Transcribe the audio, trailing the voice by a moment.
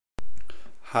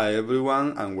Hi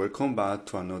everyone and welcome back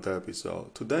to another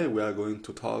episode. Today we are going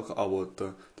to talk about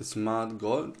the smart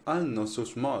goal and not so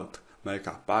smart. Make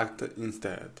a pact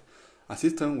instead. A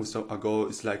system without a goal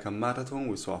is like a marathon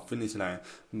without a finish line,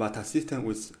 but a system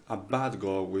with a bad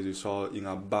goal will result in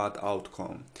a bad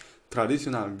outcome.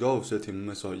 Traditional goal setting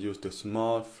methods use the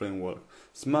SMART framework.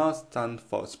 SMART stands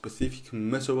for specific,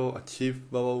 measurable,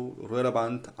 achievable,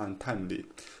 relevant, and timely.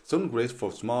 Sounds great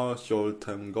for small,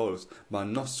 short-term goals, but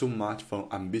not so much for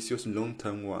ambitious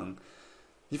long-term ones.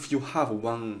 If you have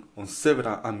one or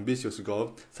several ambitious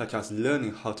goals, such as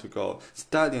learning how to code,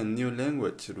 studying a new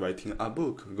language, writing a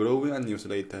book, growing a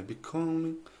newsletter,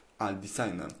 becoming a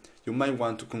designer, you might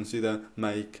want to consider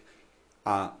make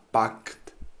a pact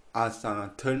as an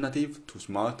alternative to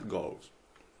SMART goals.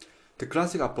 The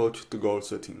classic approach to goal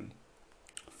setting.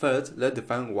 First, let's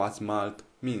define what SMART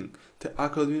means. The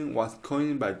acronym was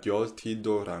coined by George T.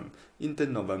 Doran in the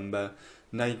November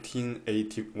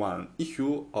 1981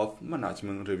 issue of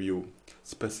Management Review.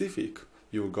 Specific.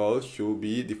 Your goals should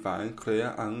be defined,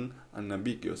 clear, and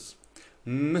unambiguous.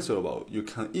 Measurable. You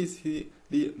can easily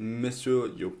measure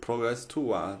your progress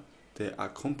toward the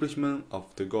accomplishment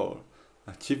of the goal.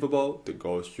 Achievable. The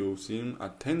goal should seem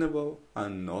attainable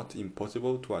and not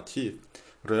impossible to achieve.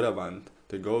 Relevant.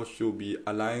 The goal should be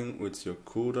aligned with your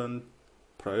current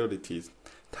priorities.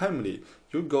 Timely.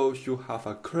 Your goal should have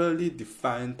a clearly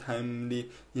defined timeline,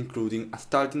 including a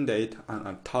starting date and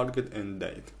a target end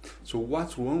date. So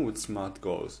what's wrong with SMART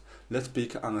goals? Let's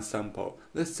pick an example.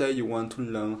 Let's say you want to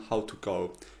learn how to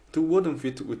code. It wouldn't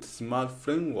fit with the SMART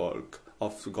framework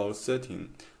of goal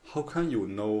setting. How can you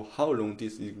know how long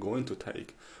this is going to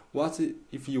take? What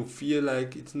if you feel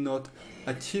like it's not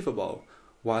achievable?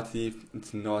 What if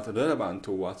it's not relevant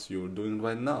to what you're doing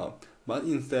right now? But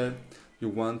instead, you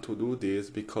want to do this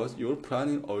because you're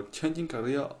planning or changing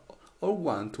career or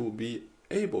want to be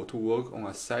able to work on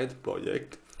a side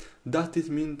project. Does this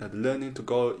mean that learning to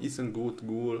code isn't a good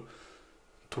goal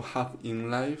to have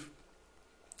in life?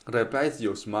 Replace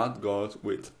your SMART goals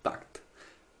with PACT.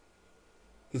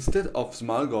 Instead of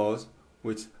small goals,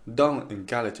 which don't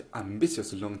encourage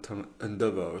ambitious long-term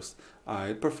endeavors,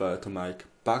 I prefer to make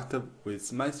pact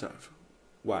with myself.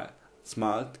 While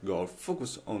SMART goals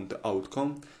focus on the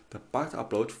outcome, the pact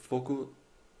approach focuses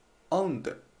on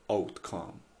the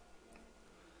outcome.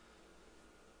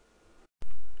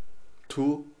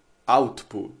 2.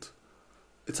 Output.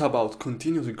 It's about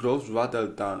continuous growth rather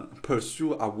than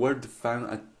pursue a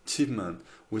well-defined achievement,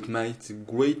 which makes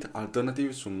great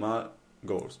alternatives to smart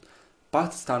goals.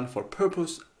 PACT stands for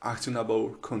purpose, actionable,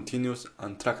 continuous,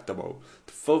 and tractable,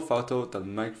 the four factors that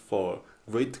make for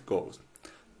great goals.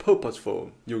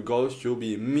 Purposeful. Your goals should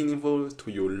be meaningful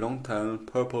to your long-term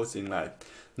purpose in life,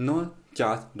 not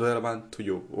just relevant to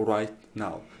you right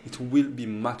now. It will be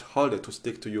much harder to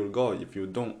stick to your goal if you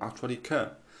don't actually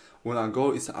care. When a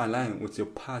goal is aligned with your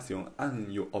passion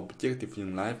and your objective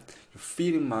in life, you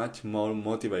feel much more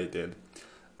motivated.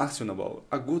 Actionable.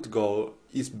 A good goal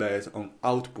is based on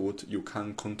output you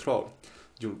can control.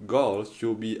 Your goals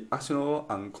should be actionable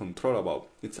and controllable.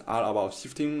 It's all about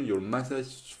shifting your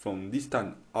message from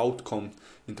distant outcomes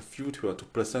in the future to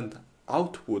present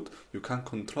output you can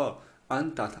control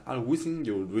and that are within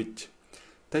your reach.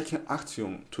 Taking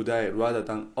action today rather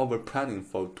than over planning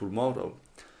for tomorrow.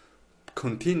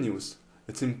 Continuous.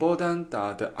 It's important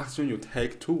that the action you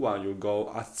take toward your goal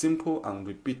are simple and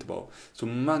repeatable. So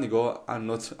many goals are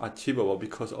not achievable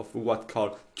because of what's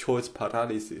called choice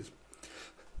paralysis.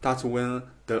 That's when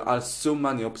there are so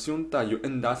many options that you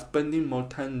end up spending more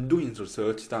time doing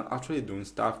research than actually doing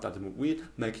stuff that will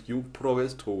make you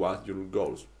progress towards your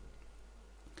goals.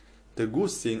 The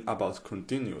good thing about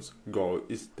continuous goal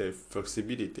is the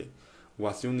flexibility.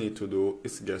 What you need to do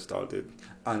is get started,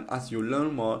 and as you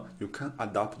learn more, you can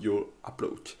adapt your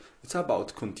approach. It's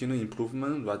about continuous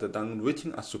improvement rather than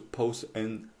reaching a supposed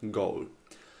end goal.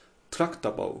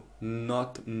 Tractable,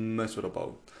 not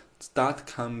measurable. That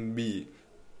can be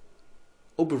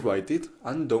overrated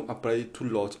and don't apply to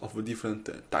lots of different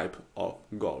type of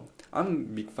goal. I'm a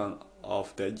big fan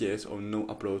of the yes or no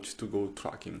approach to goal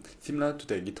tracking, similar to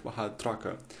the GitHub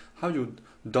tracker. Have you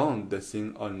done the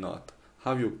thing or not?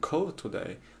 Have you called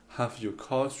today? Have you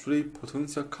called 3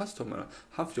 potential customers?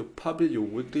 Have you published your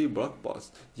weekly blog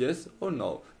post? Yes or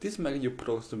no? This makes your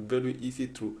progress very easy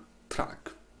to track.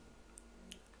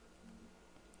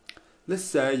 Let's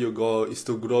say your goal is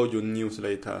to grow your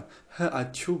newsletter. Here are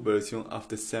 2 versions of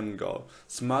the same goal.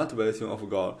 Smart version of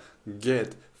goal: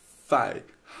 get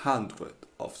 500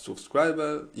 of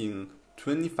subscribers in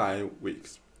 25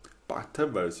 weeks. Better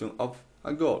version of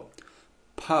a goal: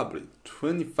 publish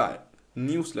 25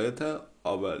 newsletter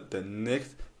over the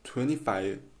next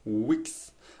 25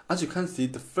 weeks. As you can see,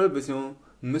 the first version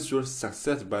measures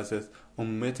success based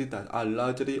on metrics that are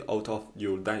largely out of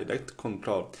your direct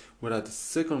control, whereas the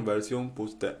second version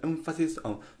puts the emphasis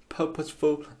on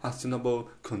purposeful, actionable,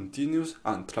 continuous,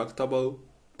 and tractable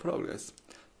progress.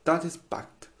 That is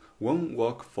fact. One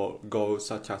work for goals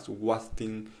such as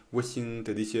washing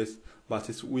the dishes, but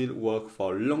it will work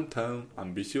for long-term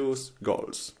ambitious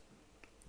goals.